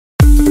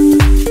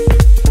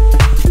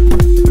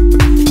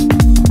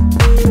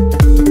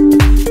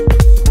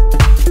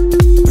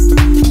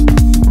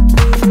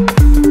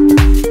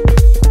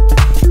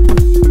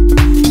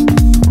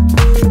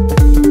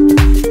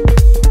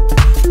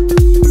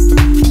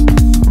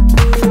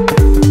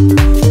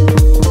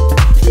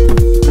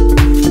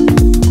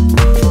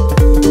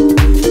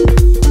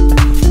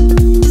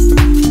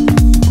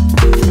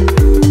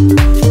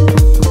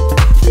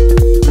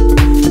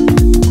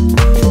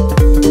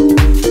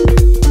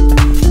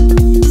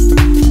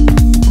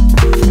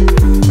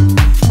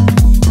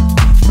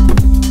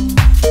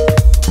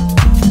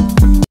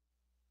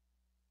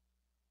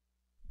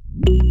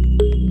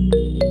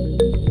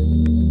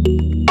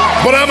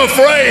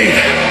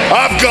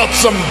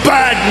some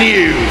bad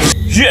news.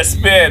 Yes,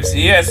 babes.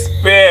 Yes,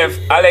 babe.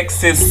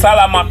 Alexis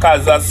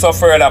Salamakas has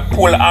suffered a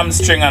pull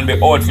hamstring and be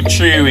out for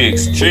 3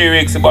 weeks. 3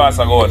 weeks, the boss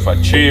are out for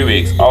 3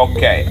 weeks.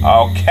 Okay,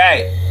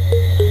 okay.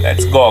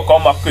 Let's go.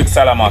 Come back quick,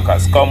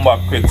 Salamakas. Come back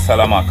quick,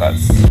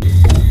 Salamakas.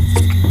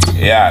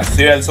 Yeah,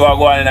 see else what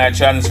go on in our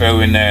transfer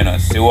window, you know.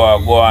 See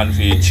what go on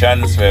for your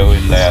transfer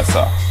window, yes,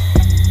 sir.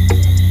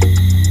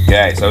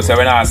 Okay, so we say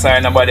we're not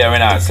sign nobody and we're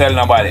not sell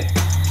nobody.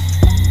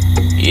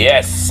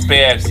 Yes,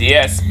 babes,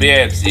 yes,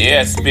 babes,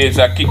 yes, babes.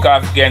 I kick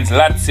off against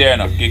Lazio,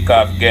 no? Kick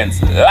off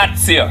against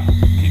Lazio.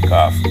 Kick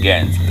off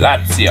against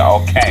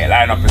Lazio. Okay,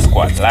 line up his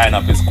squad, line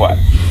up his squad.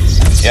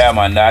 Yeah,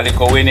 man, the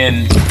little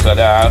winning. So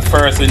the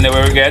first win that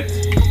we get.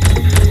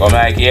 But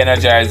like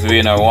energized,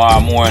 we know we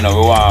want more, no,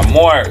 we want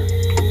more.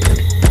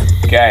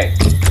 Okay.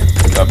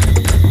 So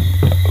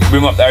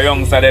bring up the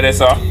youngster there,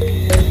 so.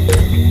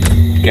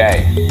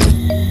 Okay.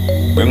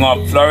 Bring up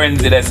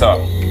Florenzi there,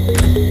 so.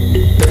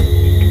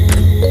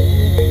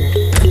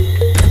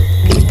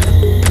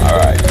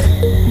 Alright.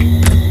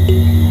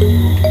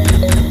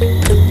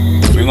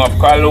 Bring up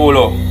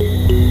Kalulu.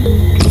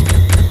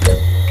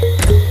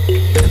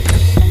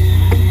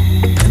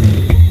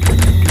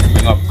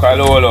 Bring up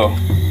Kalulu.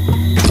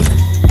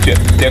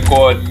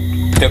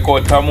 Take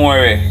out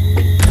Tamori.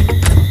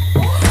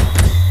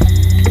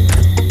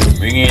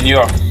 Bring in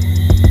you.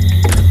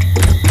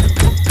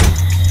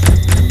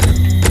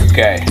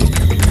 Okay.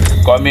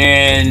 Come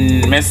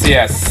in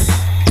Messias.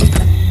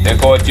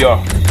 Take out you.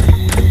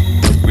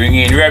 Bring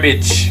in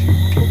Rebic.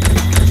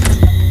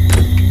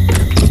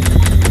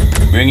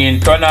 Bring in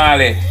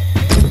Tonali.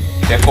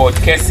 Take out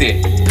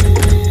Kessie.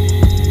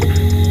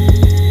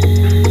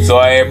 So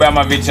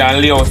Ibrahimovic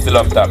and Leao still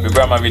up top.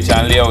 Ibrahimovic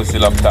and Leao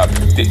still up top.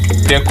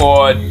 Take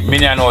out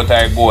Minion out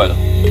of goal.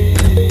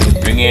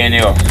 Bring in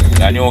you.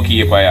 The new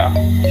keeper, yeah.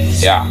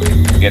 Yeah.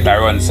 Get a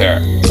run,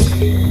 sir.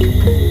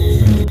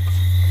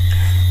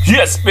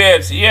 Yes,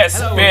 babes.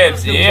 Yes,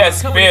 babes.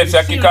 Yes, babes.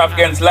 I kick off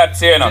against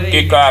Lazio, no?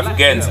 Kick off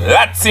against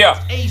Lazio.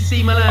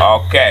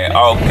 Okay,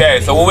 okay.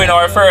 So we win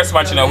our first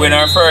match, you know. Win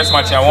our first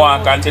match and we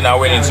want to continue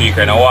winning streak,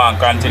 and we want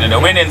to continue the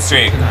winning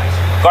streak.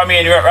 Come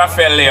in,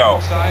 Rafael Leao.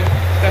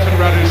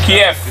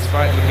 Kiev.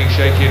 Despite looking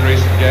shaky in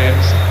recent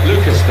games,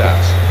 Lucas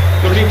Stats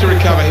looking to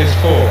recover his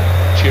form.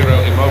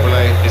 Ciro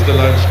Immobile is the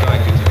lone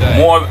striker today.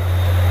 More.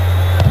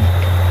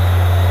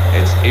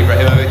 It's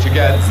Ibrahimovic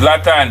again.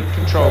 Zlatan.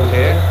 Control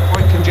here.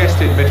 Quite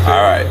congested midfield.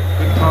 All right.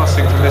 Good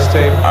passing from this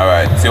team. All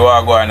right. See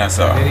what I go on,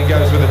 sir. And he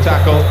goes with a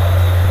tackle.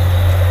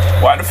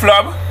 What the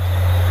flub?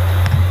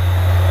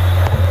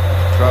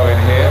 Throw in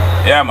here.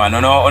 Yeah, man.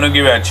 No,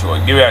 give it a chore.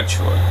 Give it a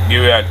chore.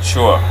 Give it a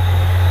chore.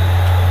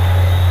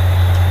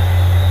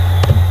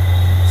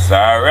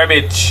 Sir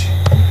Rebic.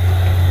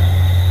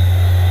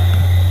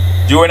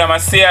 Juana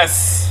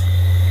Macias.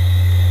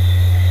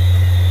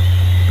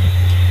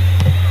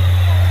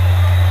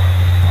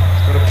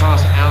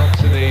 Pass out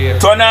to the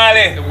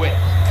Tonali. The width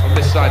on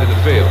this side of the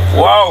field.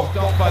 Wow.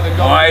 Stopped by the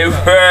My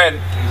friend.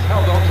 He's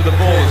held on to the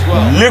ball as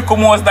well. Look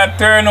almost that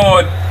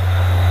turnout.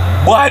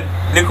 Bad.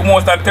 Look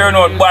almost that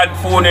turnout. Bad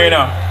phone, you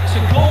know. It's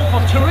a goal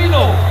for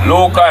Torino.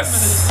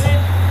 Lucas.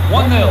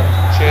 1-0.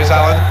 Cheers,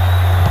 Alan.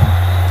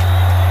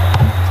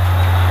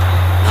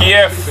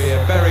 Kiev. It'll be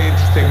a very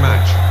interesting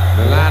match.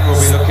 Milan will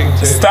be looking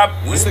to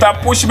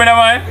Stop pushing me,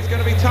 man. It's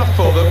going to be tough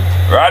for them.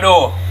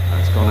 Rado.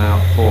 That's gone out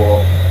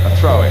for a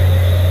throw-in.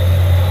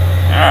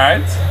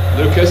 Alright.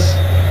 Lucas,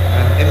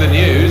 and in the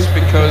news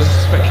because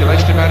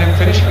speculation about him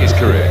finishing his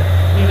career.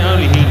 I mean,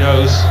 only he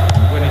knows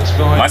when it's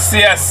right.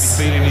 Macias.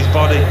 He's feeling his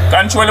body.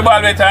 Control the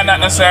ball better than that,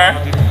 no, sir.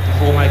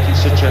 Before making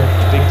such a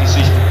big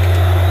decision.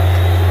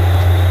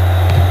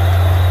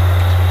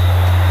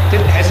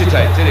 Didn't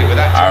hesitate, did he, with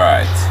that?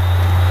 Alright.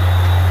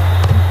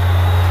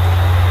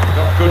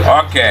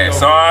 Okay,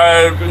 so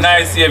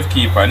nice save,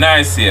 keeper.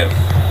 Nice save.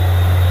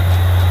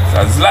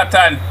 So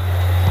Zlatan.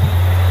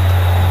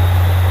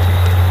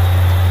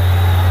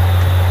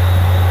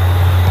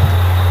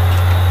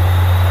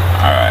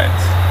 Alright.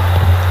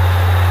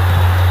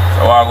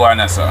 So what go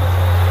on, sir?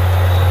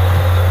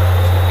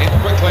 In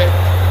quickly.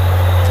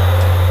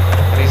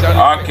 And he's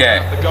only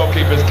picked up the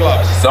goalkeeper's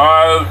gloves. So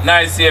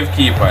nice save,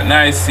 keeper.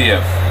 Nice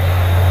save.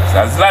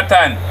 So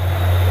Zlatan.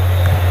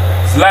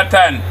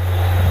 Zlatan.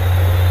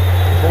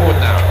 Forward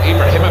now,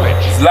 Ibrahimovic.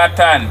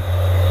 Zlatan.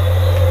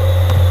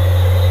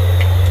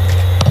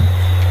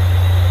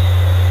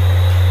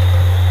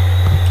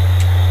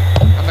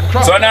 And the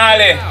cross.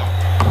 Tonali.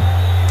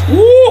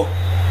 Woo!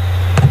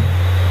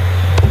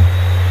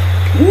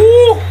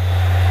 Woo!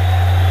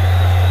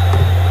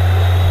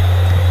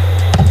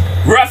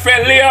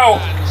 Rafael Leao.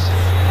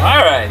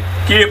 Alright.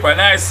 Keeper,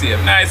 nice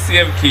save. Nice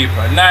save,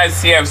 keeper. Nice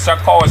save,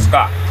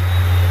 Sakowska.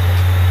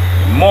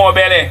 More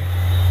belly.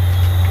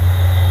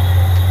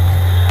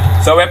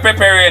 So we're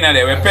preparing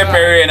there. We're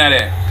preparing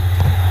there.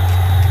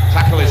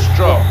 Tackle is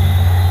strong.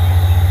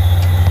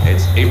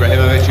 It's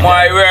Ibrahimovic again.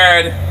 My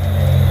word.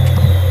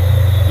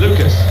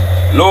 Lucas.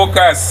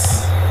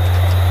 Lucas.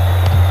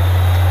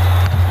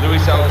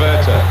 Luis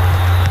Alberto.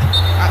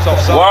 That's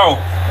offside. Wow.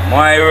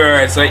 My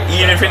word. So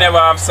even if he never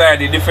offside,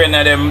 the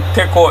defender them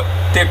take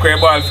away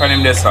ball from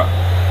him this sir.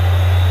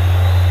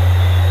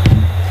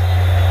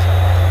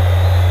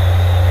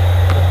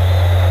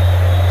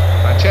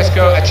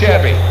 Francesco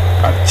Acerbi.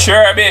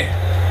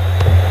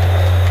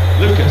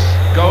 Lucas.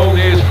 Goal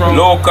is from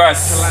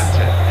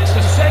Atalanta. It's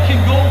the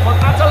second goal for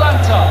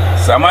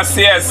Atalanta. So I must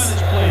say yes.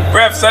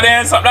 Ref, so they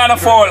ends up down the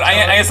foul.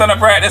 And you stand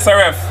up right this,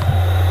 ref.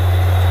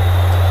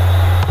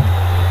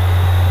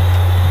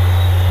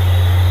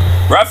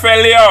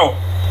 Rafael Leao.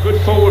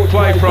 Good forward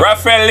play from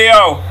Rafael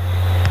Leao.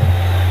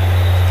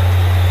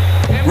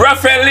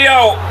 Rafael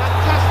Leao.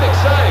 Fantastic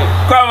save.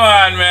 Come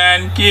on,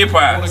 man.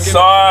 Keeper. So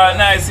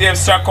nice save,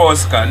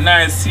 Strakowska.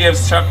 Nice save,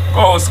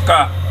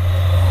 Strakowska.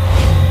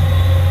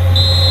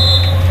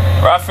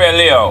 Rafael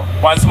Leao.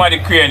 Punch my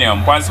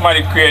cranium. Punch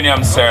my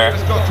cranium, sir.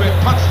 Got to it,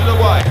 punched it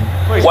away.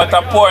 What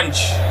a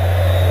punch.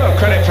 No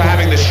credit for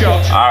having the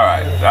shot.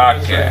 Alright,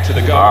 okay. To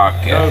the goal.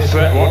 Okay. No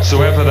threat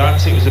whatsoever.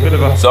 That it was a bit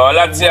of a. So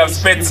let's see have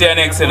Spezia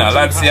next, you know.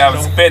 Let's see have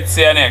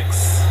Spezia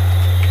next.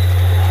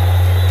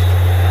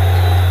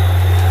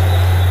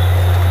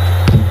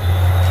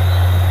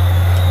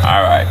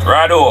 Alright,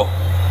 Rado.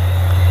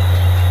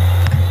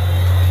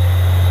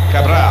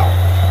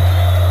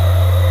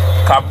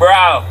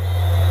 Cabral.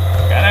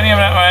 Can I name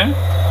that man?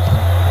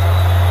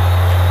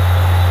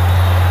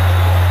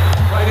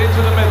 Right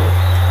into the middle.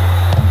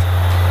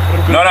 What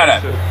a good None of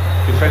that.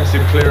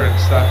 Defensive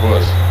clearance that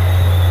was.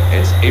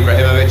 It's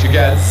Ibrahimovic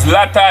again.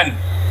 Zlatan.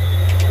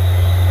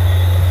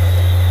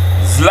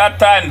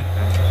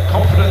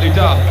 Confidently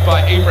done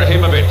by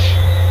Ibrahimovic.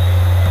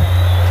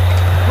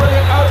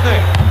 Brilliant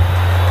opening.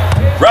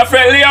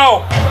 Rafael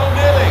Leao. So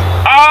nearly.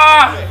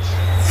 Ah!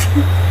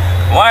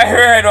 My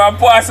head one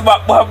pass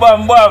back,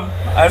 bam,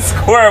 and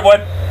score,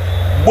 but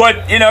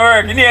it don't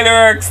work. It nearly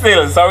work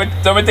still. So we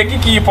take the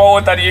keeper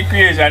out of the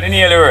equation. It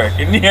nearly work.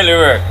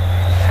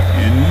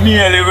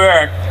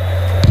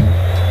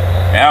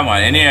 Yeah,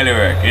 man, it nearly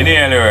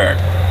work.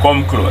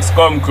 Come close.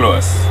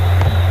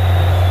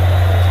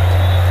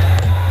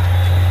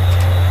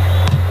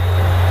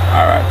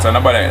 Alright, so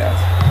nobody like that.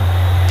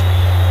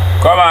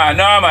 Come on,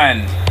 no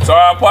man. So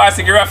I pass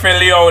the Rafael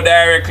Leao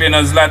directly in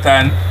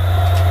Zlatan.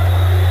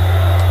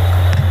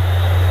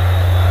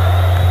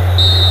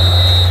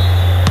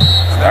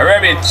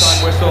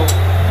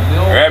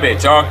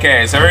 Rebic,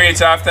 okay, so reach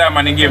half time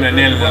and they give him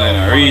the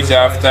nil-nil. Reach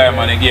half time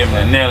and they give him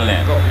the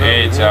nil-nil.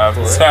 Reach half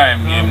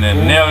time, give him the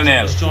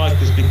nil-nil.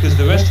 Strikers, because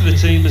the rest of the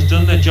team has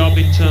done their job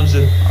in terms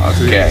of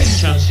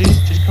chances,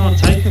 just can't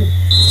take them.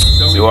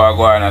 See what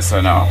going on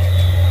so now.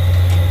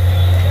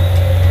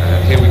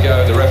 And here we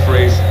go, the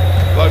referee's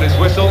blown his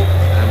whistle,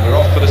 and we're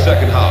off for the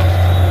second half.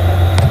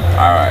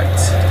 Alright.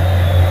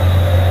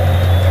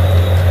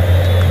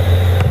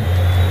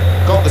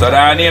 So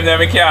that name them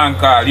we can't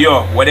call.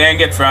 Yo, what they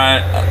get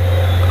from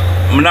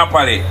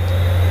Monopoly?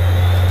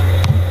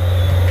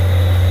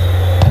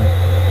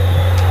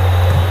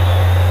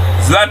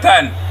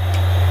 Zlatan.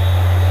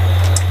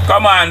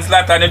 Come on,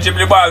 Zlatan, you dribble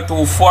the ball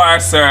too far,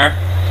 sir.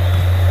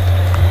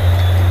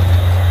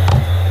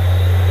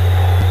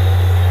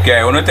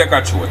 Okay, we take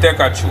a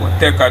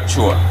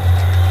throw.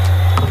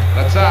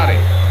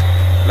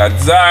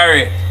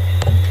 Lazzari.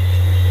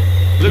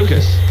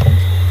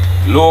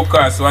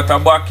 Lucas, what a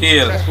back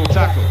heel. Successful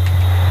tackle.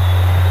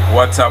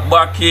 What a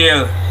back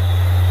heel.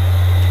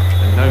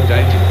 And no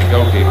danger for the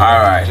goalkeeper.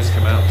 Alright. Just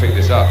come out and pick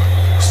this up.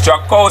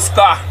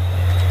 Strakowska.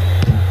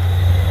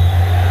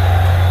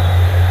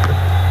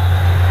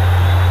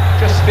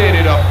 Just steered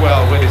it off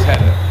well with his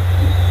header.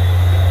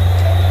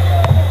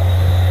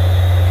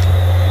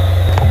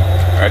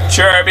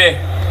 Cherby.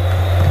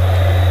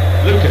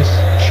 Lucas,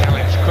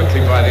 challenged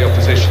quickly by the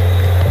opposition.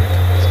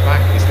 It's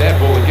back, it's their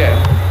ball again.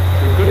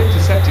 A good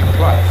intercepting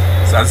play.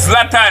 So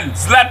Zlatan.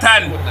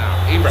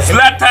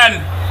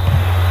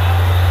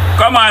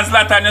 Come on,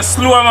 Zlatan, you're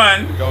slow,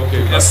 man.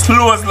 You're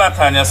slow,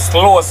 Zlatan, you're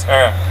slow,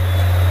 sir.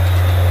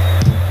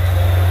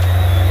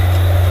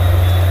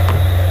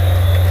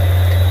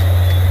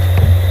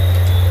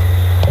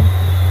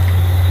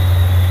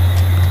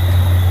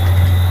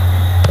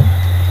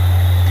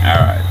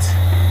 Alright.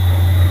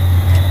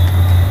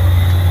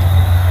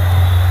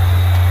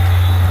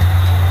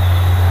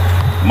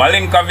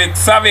 Malinkovic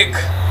Savic.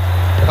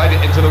 Played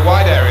it into the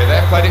wide area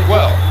there, played it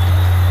well.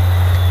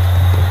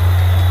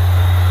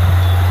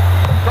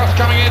 Cross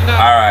coming in now.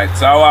 Alright,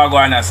 so how are we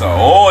going now? So,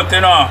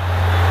 you know.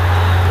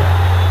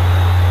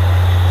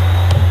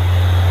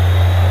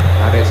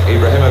 And it's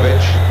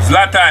Ibrahimovic.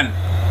 Zlatan.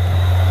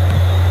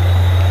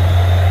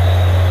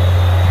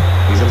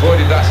 He's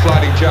avoided that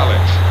sliding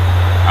challenge.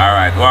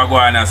 Alright, what are we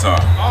going now? So.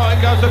 Oh,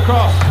 it goes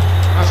across.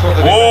 That's what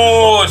the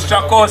oh,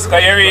 Strakowska,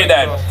 you read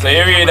that. So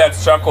you read that,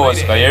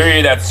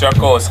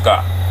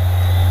 Strakowska.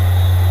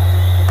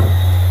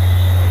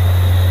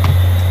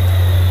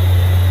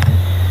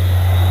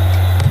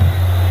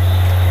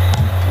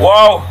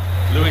 Wow!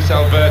 Luis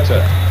Alberta.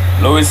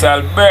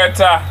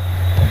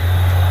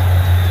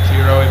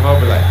 Ciro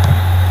Immobile.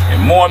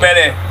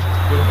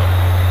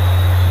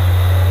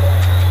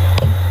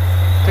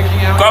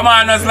 Come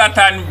on,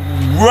 Zlatan,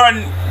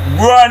 run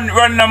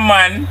Run the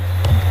man.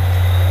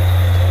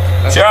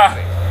 Sure.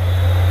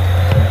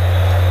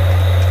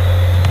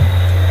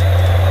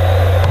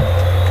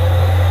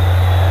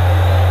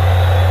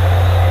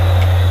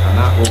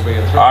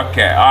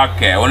 Okay.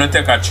 I want to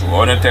take a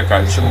throw. Going to get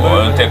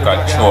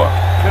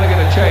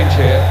a change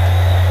here.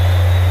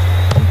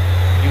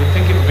 You would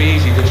think it would be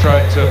easy to try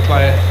to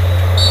play it.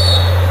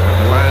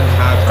 Milan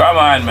have. Come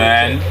on,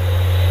 man.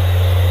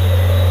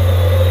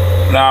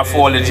 Now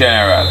for the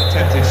general.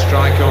 Attempted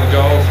strike on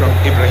goal from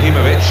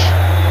Ibrahimovic.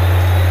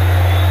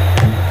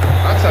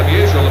 That's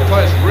unusual. The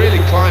players really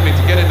climbing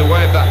to get in the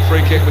way of that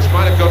free kick, which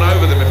might have gone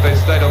over them if they'd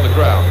stayed on the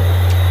ground.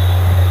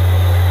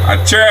 A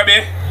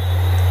Cherby.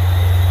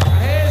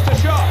 Here's the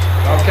shot.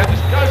 Okay,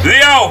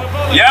 Leao.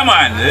 Yeah,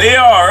 man.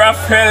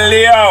 Rafael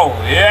Leao.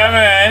 Yeah,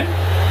 man.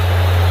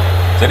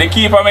 So the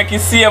keeper make it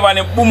save and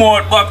he boom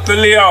out back to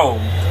Leao.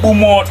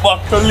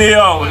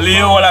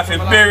 Leao will have to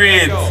bury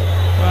it.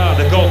 Well,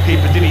 the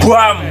goalkeeper did his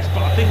best,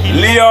 but I think he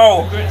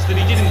Leao. regrets that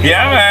he didn't get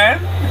Yeah, man.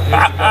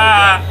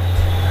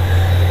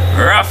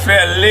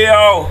 Rafael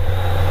Leao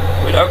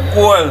with a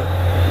goal.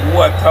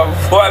 What a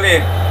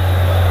volley.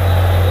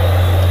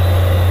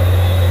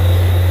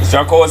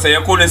 Jaco said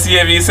you couldn't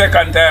save the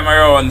second time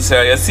around,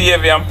 sir. You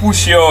save it and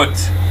push you out.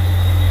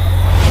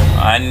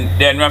 And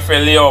then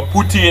Rafael Leao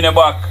put you in the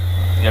back.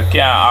 You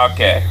can't,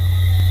 okay.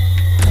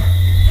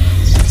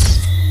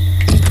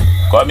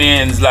 Come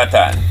in,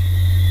 Zlatan.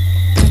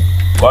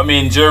 Come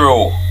in,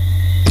 Jero.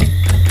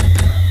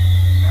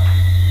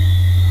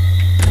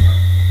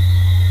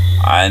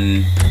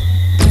 And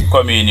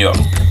come in, yo.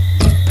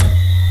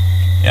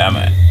 Yeah,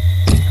 man.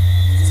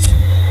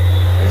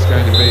 It's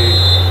going to be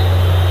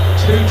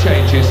 2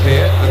 changes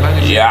here. The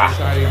manager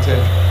deciding to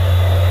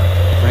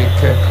make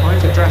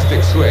quite a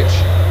drastic switch.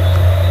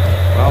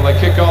 Well, they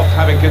kick off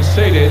having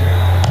conceded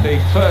the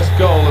first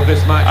goal of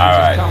this match.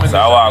 Alright, so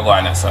I'm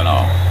going to say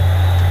now.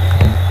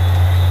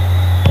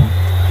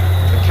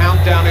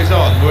 Countdown is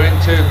on. We're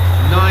into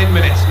 9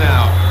 minutes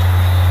now.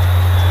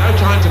 No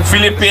time to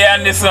Philippe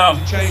Anderson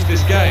to change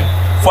this game.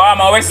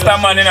 Former West Ham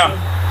man, you know.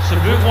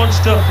 Some Group 1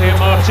 stuff here,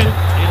 Martin,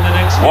 in the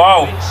next few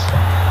minutes.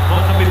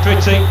 Might not be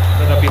pretty,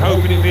 but I'll be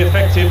hoping it'll be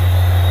effective.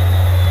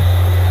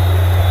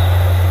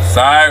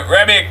 Sorry,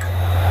 Rebic.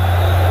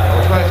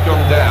 Well, the player's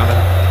gone down and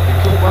he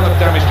could well have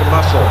damaged a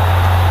muscle.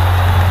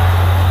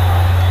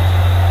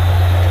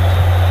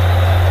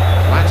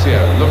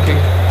 Lazio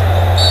looking.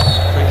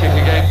 Free kick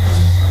again.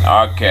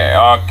 Okay.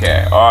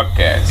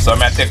 So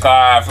I take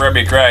off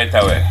Rebic right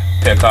away.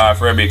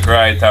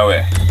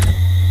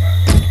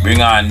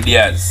 Bring on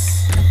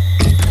Diaz.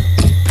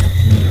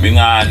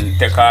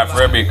 Take off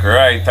Rebic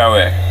right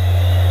away.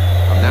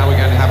 And now we're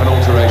going to have an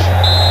alteration.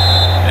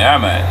 Yeah,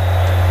 man.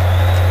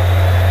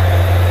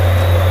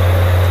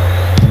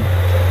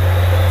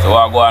 So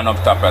we're going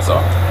up top as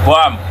well.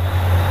 Boom.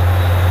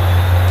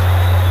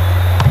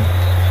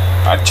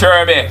 A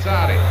Cherby.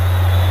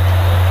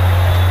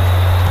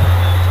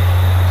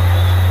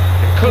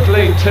 Could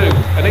lead to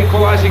an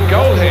equalising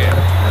goal here.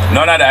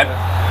 None of that.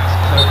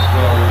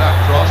 That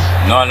cross.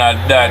 None of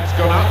that. It's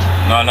gone out.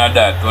 None of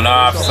that. We're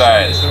not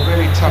offside. It's a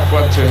really tough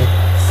one to.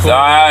 So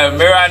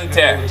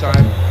Mirante.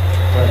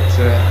 But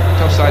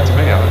tough side to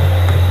me, Alan.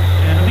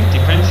 Yeah, I think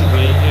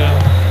defensively,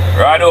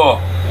 Rado.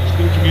 there's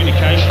good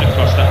communication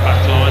across that back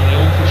line. They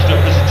all pushed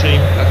up as a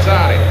team. That's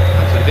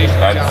a decent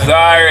challenge.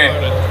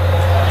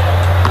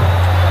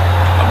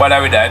 Not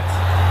bother with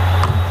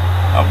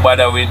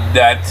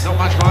that. Not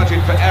much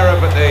margin for error,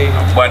 but they.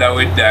 Not bother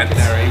with that. He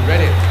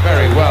read it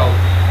very well.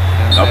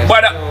 Not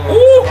bother.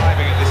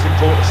 Arriving at this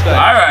important stage.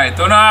 Alright,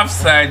 on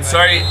offside.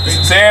 Sorry.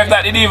 Say if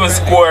that didn't even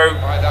score,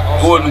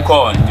 it wouldn't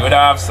count. You would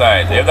have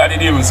offside. If that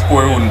didn't even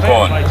score, it wouldn't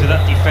count. Play to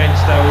that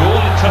defence, they were all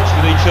in touch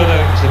with each other.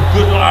 It's a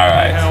good line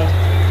they held.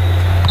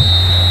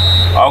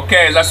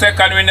 Okay, it's a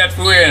second win that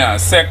for we now.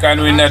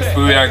 Second win that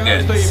for we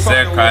again.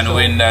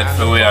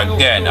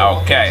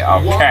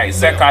 Okay,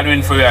 second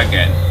win for we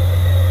again.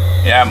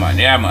 Yeah,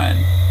 man.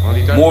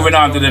 Moving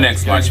on to the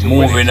next match.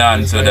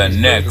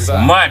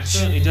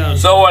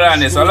 So what on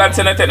this? So let's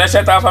take the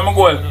shot off from a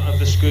goal.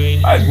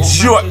 I'll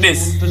shoot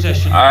this.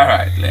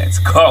 Alright, let's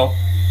go.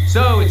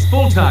 So it's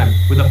full time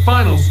with the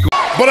final score.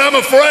 But I'm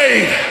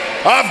afraid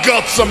I've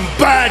got some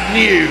bad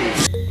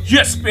news.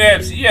 Yes,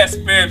 babes. We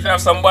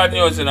have some bad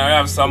news, you know. We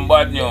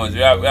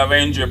have an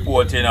injury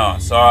report, you know.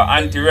 So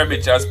Auntie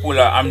Rebic has pulled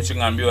her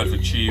hamstring and be out for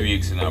 3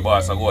 weeks, you know.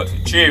 Boss, I go out for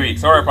 3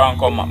 weeks. Hurry up and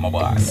come back, my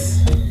boss.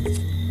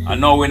 And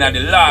now we're in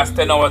the last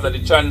 10 hours of the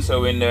transfer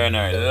window, you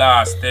know. The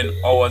last 10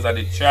 hours of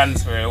the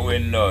transfer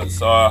window.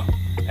 So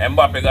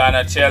Mbappe going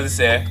to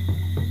Chelsea,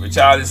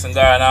 Richarlison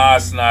going to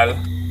Arsenal,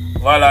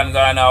 Valan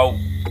going to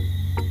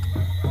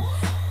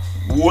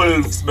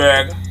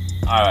Wolfsburg.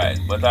 Alright,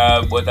 but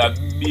a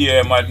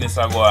beer madness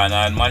are going,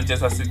 and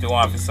Manchester City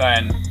want to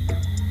sign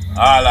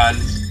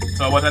Haaland.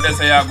 So what did they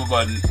say you go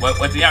on?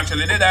 What he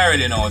actually did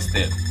already know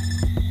still.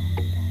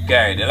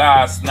 Okay, the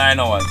last 9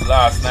 hours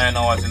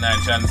in the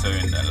transfer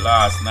window.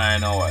 Last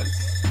 9 hours.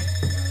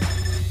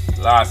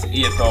 Last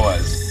 8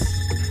 hours.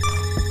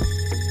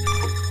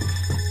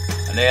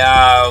 And they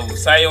have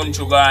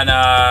Sayunchu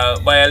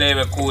Ghana, Bayer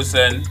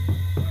Leverkusen,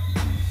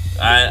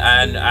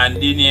 and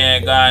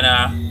Digne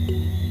Ghana.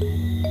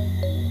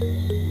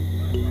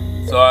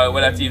 So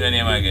what that team the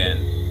name again?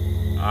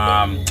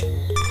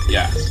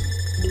 Yeah.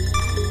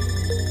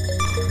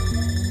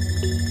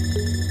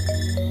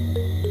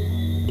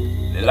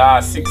 The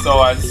last 6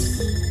 hours.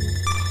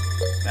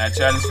 That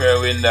transfer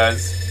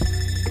windows.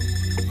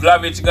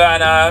 Vlahovic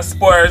Ghana,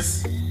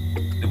 Spurs,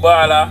 the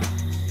baller.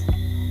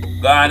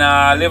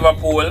 Ghana,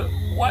 Liverpool.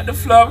 What the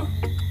flub?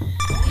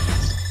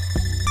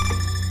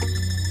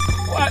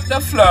 What the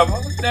flub?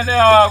 Then they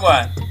are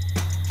going.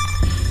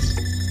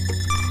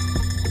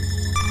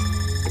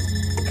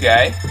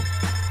 Okay.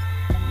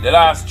 The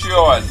last 3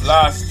 hours.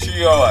 Last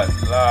 2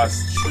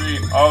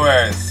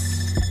 hours.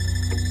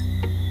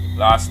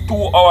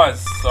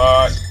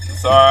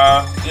 So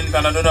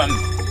internet do nothing.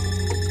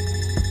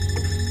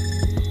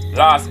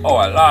 Last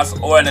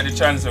hour in the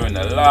transfer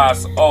window.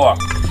 Last hour.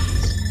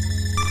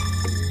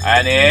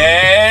 And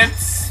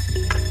it's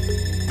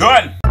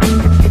done.